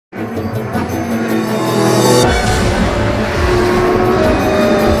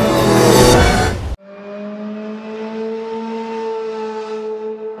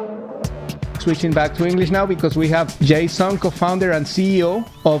Switching back to English now because we have Jay Sung, co-founder and CEO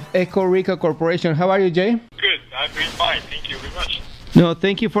of EcoReco Corporation. How are you, Jay? Good. I'm doing fine. Thank you very much. No,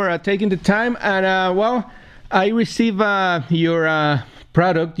 thank you for taking the time. And I received your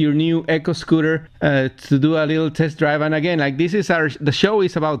product, your new Eco Scooter, to do a little test drive. And again, like the show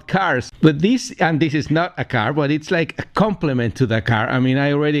is about cars, but this is not a car, but it's like a complement to the car. I mean,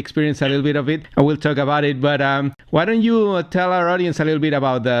 I already experienced a little bit of it, and we'll talk about it. But why don't you tell our audience a little bit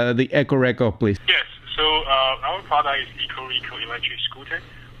about the EcoReco, please? Yes. So our product is EcoReco electric scooter.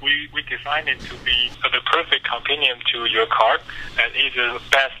 We designed it to be the perfect companion to your car, and is the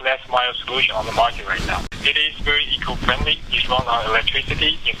best last mile solution on the market right now. It is very eco-friendly. It's run on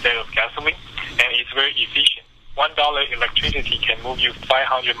electricity instead of gasoline, and it's very efficient. $1 electricity can move you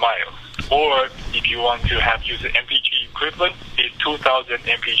 500 miles. Or if you want to have use the MPG equivalent, it's 2,000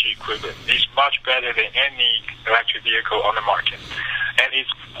 MPG equivalent. It's much better than any electric vehicle on the market. And it's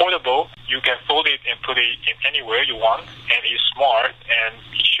portable. You can fold it and put it in anywhere you want, and it's smart, and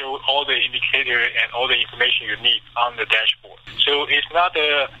it shows all the indicator and all the information you need on the dashboard. So it's not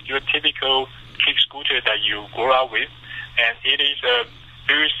your typical kick scooter that you grow up with, and it is a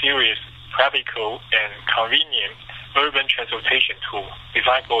very serious, practical, and convenient urban transportation tool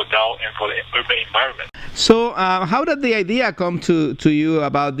designed for adult and for the urban environment. So how did the idea come to you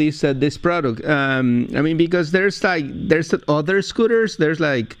about this product? I mean, because there's other scooters. There's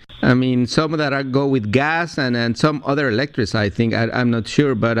some that go with gas and some other electrics. I think I'm not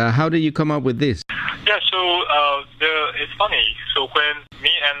sure, but how did you come up with this? Yeah, so it's funny. So when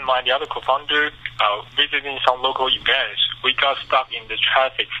me and the other co-founder visiting some local events, we got stuck in the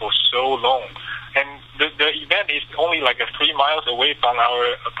traffic for so long. And the event is only like 3 miles away from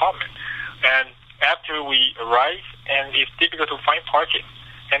our apartment. And after we arrive, and it's difficult to find parking.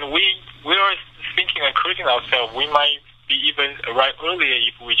 And we are thinking and encouraging ourselves, we might be even arrive earlier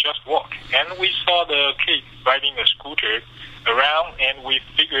if we just walk. And we saw the kid riding a scooter around, and we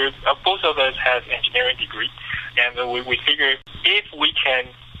figured, both of us has engineering degree, and we figured if we can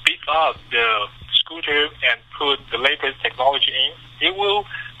beef up the scooter and put the latest technology in, it will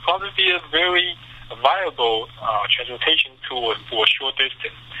probably be a very viable transportation tool for short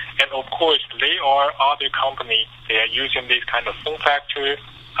distance. And of course, there are other companies that are using this kind of form factor.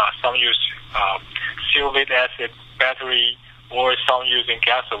 Some use silver acid battery, or some using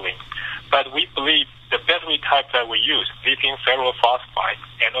gasoline. But we believe the battery type that we use, lithium ferrophosphide,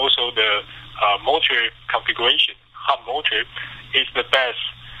 and also the motor configuration, hub motor, is the best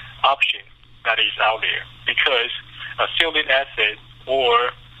option that is out there, because silver acid or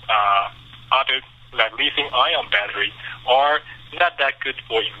other like lithium-ion battery are not that good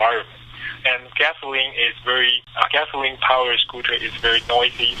for environment. And gasoline powered scooter is very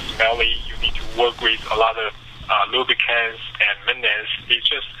noisy, smelly. You need to work with a lot of lubricants and maintenance. It's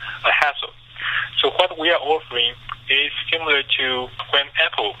just a hassle. So what we are offering is similar to when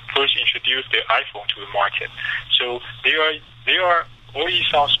Apple first introduced their iPhone to the market. So there are already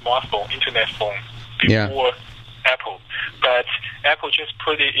some smartphone, internet phone before Apple, but Apple just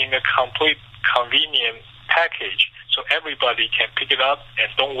put it in a complete convenient package, so everybody can pick it up and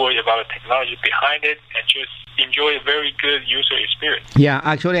don't worry about the technology behind it, and just enjoy a very good user experience. Yeah,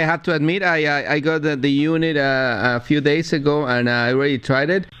 actually, I have to admit, I got the unit a few days ago, and I already tried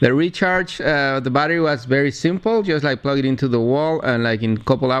it. The recharge, the battery was very simple, just like plug it into the wall, and like in a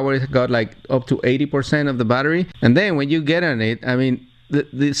couple hours, got like up to 80% of the battery. And then when you get on it, I mean,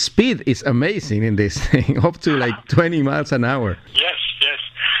 the speed is amazing in this thing, up to like 20 miles an hour. Yes.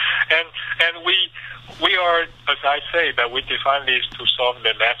 And we are, as I say, that we define this to solve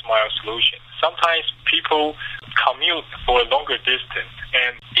the last mile solution. Sometimes people commute for a longer distance,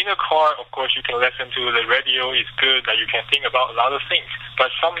 and in a car, of course, you can listen to the radio. It's good that you can think about a lot of things.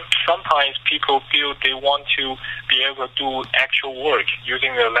 But sometimes people feel they want to be able to do actual work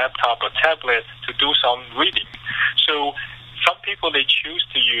using a laptop or tablet to do some reading. So some people, they choose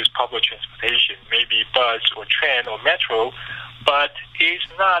to use public transportation, maybe bus or train or metro, but it's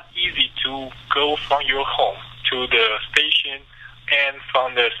not easy to go from your home to the station and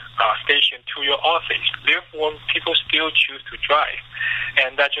from the station to your office. Therefore, people still choose to drive.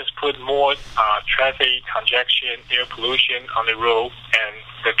 And that just put more traffic congestion, air pollution on the road, and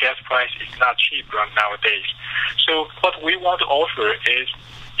the gas price is not cheap nowadays. So what we want to offer is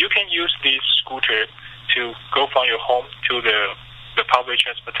you can use this scooter to go from your home to the public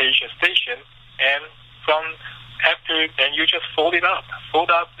transportation station, and and you just fold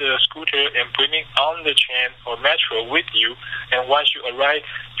up the scooter and bring it on the train or metro with you, and once you arrive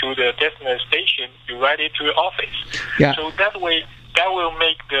to the destination station, you ride it to your office. Yeah. So that way that will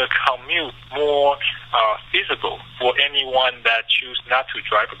make the commute more feasible for anyone that choose not to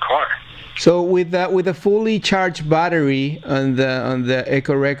drive a car. So with a fully charged battery on the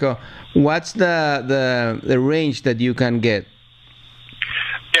EcoReco, what's the range that you can get?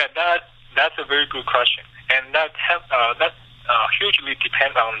 Yeah, that's a very good question, and that hugely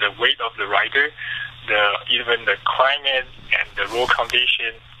depends on the weight of the rider, even the climate and the road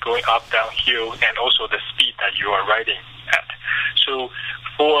condition going up, downhill, and also the speed that you are riding at. So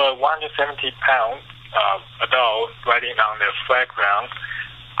for a 170-pound adult riding on the flat ground,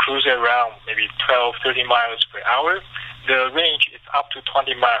 cruising around maybe 12, 13 miles per hour, the range is up to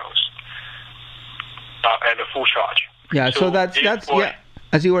 20 miles at a full charge. Yeah, so that's yeah.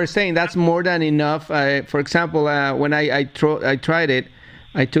 As you were saying, that's more than enough. For example, when I tried it,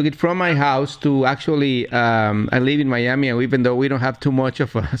 I took it from my house to actually, I live in Miami, and even though we don't have too much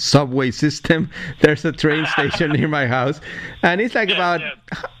of a subway system, there's a train station near my house. And it's like about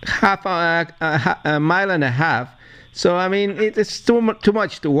half a mile and a half. So, I mean, it's too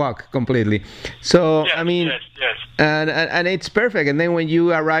much to walk completely. So, I mean, and it's perfect. And then when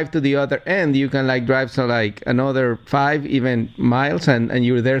you arrive to the other end, you can like drive so like another 5 even miles, and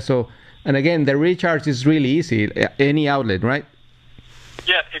you're there. So, and again, the recharge is really easy. Any outlet, right?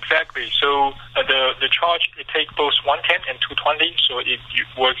 Yeah, exactly. So the charge, it takes both 110 and 220, so it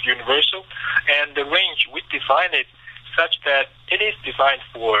works universal. And the range, we designed it such that it is designed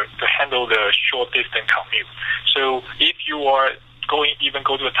to handle the short distance commute. So if you are go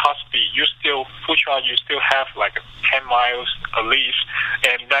to the top speed, you still full charge, you still have like 10 miles at least,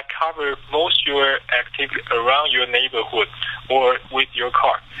 and that covers most your activity around your neighborhood or with your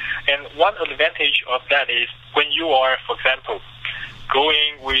car. And one advantage of that is when you are, for example,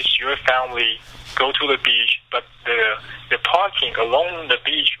 going with your family, go to the beach, but the parking along the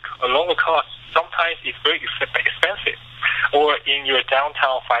beach, along the coast, sometimes it's very expensive. Or in your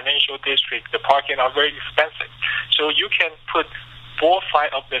downtown financial district, the parking are very expensive. So you can put 4 or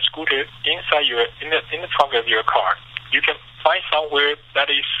 5 of the scooter inside in the trunk of your car. You can find somewhere that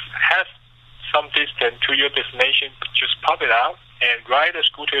has some distance to your destination. Just pop it out and ride a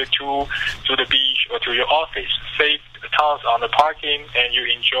scooter to the beach or to your office. Save tons on the parking, and you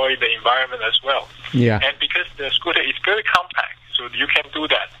enjoy the environment as well. Yeah. And because the scooter is very compact, so you can do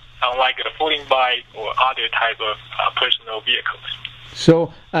that, unlike a folding bike or other type of personal vehicles.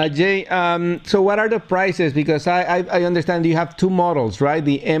 So, Jay, so what are the prices? Because I understand you have 2 models, right?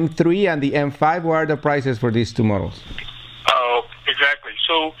 The M3 and the M5. What are the prices for these 2 models? Exactly.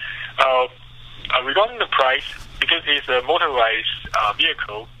 So, regarding the price, because it's a motorized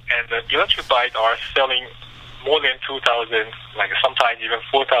vehicle, and the electric bikes are selling more than 2,000, like sometimes even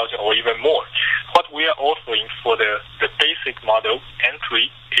 4,000 or even more. What we are offering for the basic model M3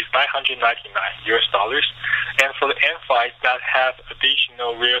 is $999, and for the M5 that have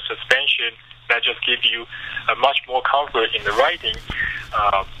additional rear suspension that just give you a much more comfort in the riding,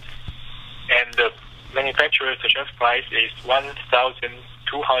 and the manufacturer's suggested price is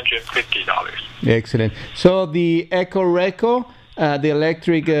 $1,250. Excellent. So the EcoReco, the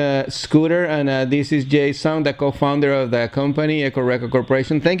electric scooter, and this is Jay Sung, the co-founder of the company, EcoReco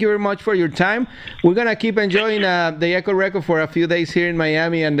Corporation. Thank you very much for your time. We're going to keep enjoying the EcoReco for a few days here in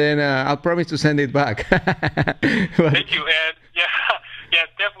Miami, and then I'll promise to send it back. Thank you, and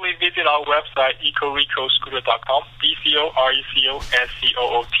definitely visit our website, EcoRecoScooter.com,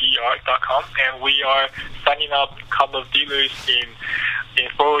 EcoRecoScooter.com, and we are signing up a couple of dealers in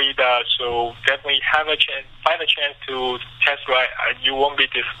Florida, so definitely find a chance to test ride. You won't be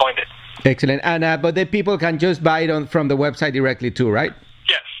disappointed. Excellent. And but the people can just buy it from the website directly too, right?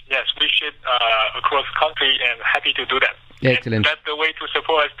 Yes, we ship across country, and happy to do that. Excellent. And that's the way to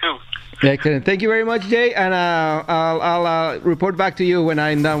support us too. Excellent. Thank you very much, Jay, and I'll report back to you when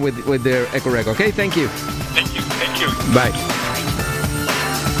I'm done with the EcoReco. Okay, thank you. Thank you. Bye.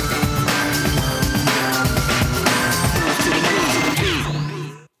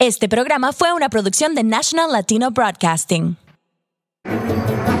 Este programa fue una producción de National Latino Broadcasting.